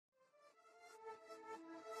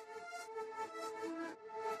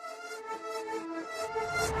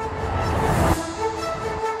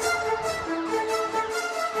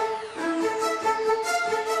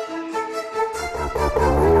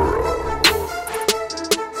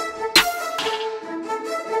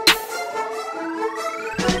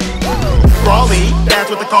that's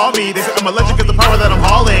what they call me. They say I'm a legend cause the power that I'm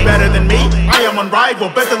hauling. Better than me, I am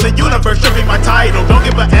unrivaled. Better than the universe, should be my title. Don't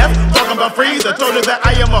give a F, talking about Frieza. Told you that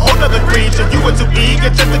I am a whole nother creature. You were too eager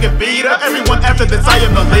just to get beat up. Everyone after this, I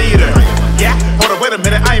am the leader. Yeah, hold on, wait a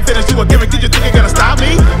minute, I ain't finished. You a gimmick, did you think you're gonna stop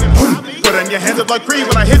me? Put on your hands up like Creed.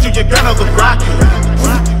 When I hit you, you're gonna look rocky.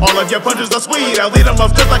 All of your punches are sweet, I'll lead them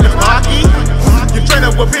up just like a Rocky. You train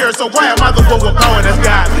up with fear, so why am I the one with power that's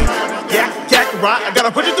got me? Yeah, Kakarot, I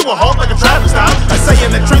gotta put you through a halt like a traffic stop. I say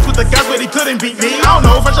in the trench with the guys, but he couldn't beat me. I don't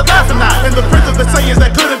know if I should laugh or not. And the prince of the Saiyans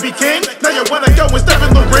that couldn't be king. Now you wanna go and step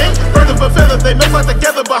in the ring. Birds of a feather, they make life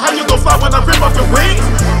together, but how you gon' fly when I rip off your wings?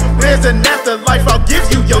 There's an afterlife, I'll give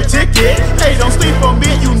you your ticket. Hey, don't sleep on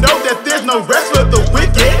me, you know that there's no rest for the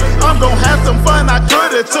wicked. I'm gon' have some fun, I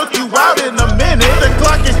could've took you out in a minute. The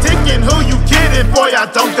clock is ticking, who you kidding? Boy, I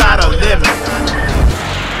don't got a limit.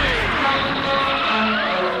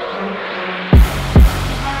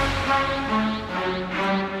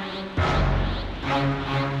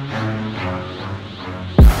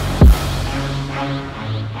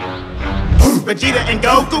 Gogeta and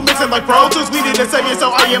Goku mixing like Pro Tools. We need a savior, so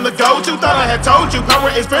I am the go-to. Thought I had told you, power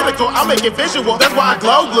is physical. I'll make it visual, that's why I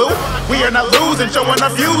glow glue. We are not losing, showing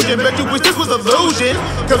our fusion. Bet you wish this was illusion.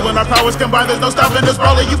 Cause when our powers combine, there's no stopping us,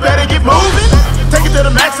 brawler. You better get moving. Take it to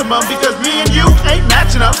the maximum, because me and you ain't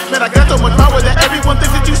matching up. Man, I got so much power that everyone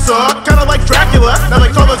thinks that you suck. Kinda like Dracula, now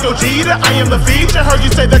they call us Gogeta. I am the feature, heard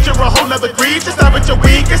you say that you're a whole nother creature. Stop at your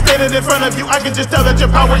weakest, standing in front of you, I can just tell that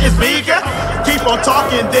your power is bigger. Keep on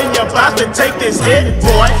talking, then you're about to take this hit,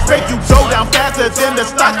 boy. Make you go down faster than the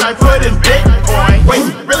stock I put in Bitcoin. Wait,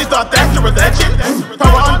 really thought that you're a legend?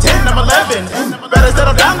 Power on 10, I'm 11. Better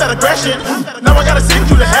settle down that aggression. Now I gotta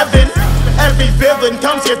send you to heaven. Every villain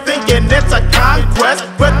comes here thinking it's a conquest,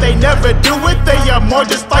 but they never do it, they are more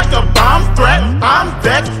just like a bomb threat. I'm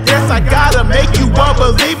vexed, yes I gotta make you a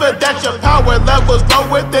believer that your power level's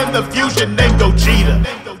lower than the fusion named Gogeta.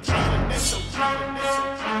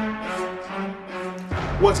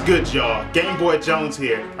 What's good, y'all? GameboyJones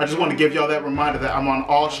here. I just want to give y'all that reminder that I'm on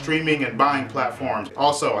all streaming and buying platforms.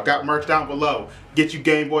 Also, I got merch down below. Get you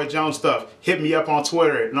GameboyJones stuff. Hit me up on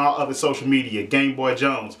Twitter and all other social media.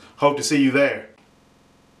 GameboyJones. Hope to see you there.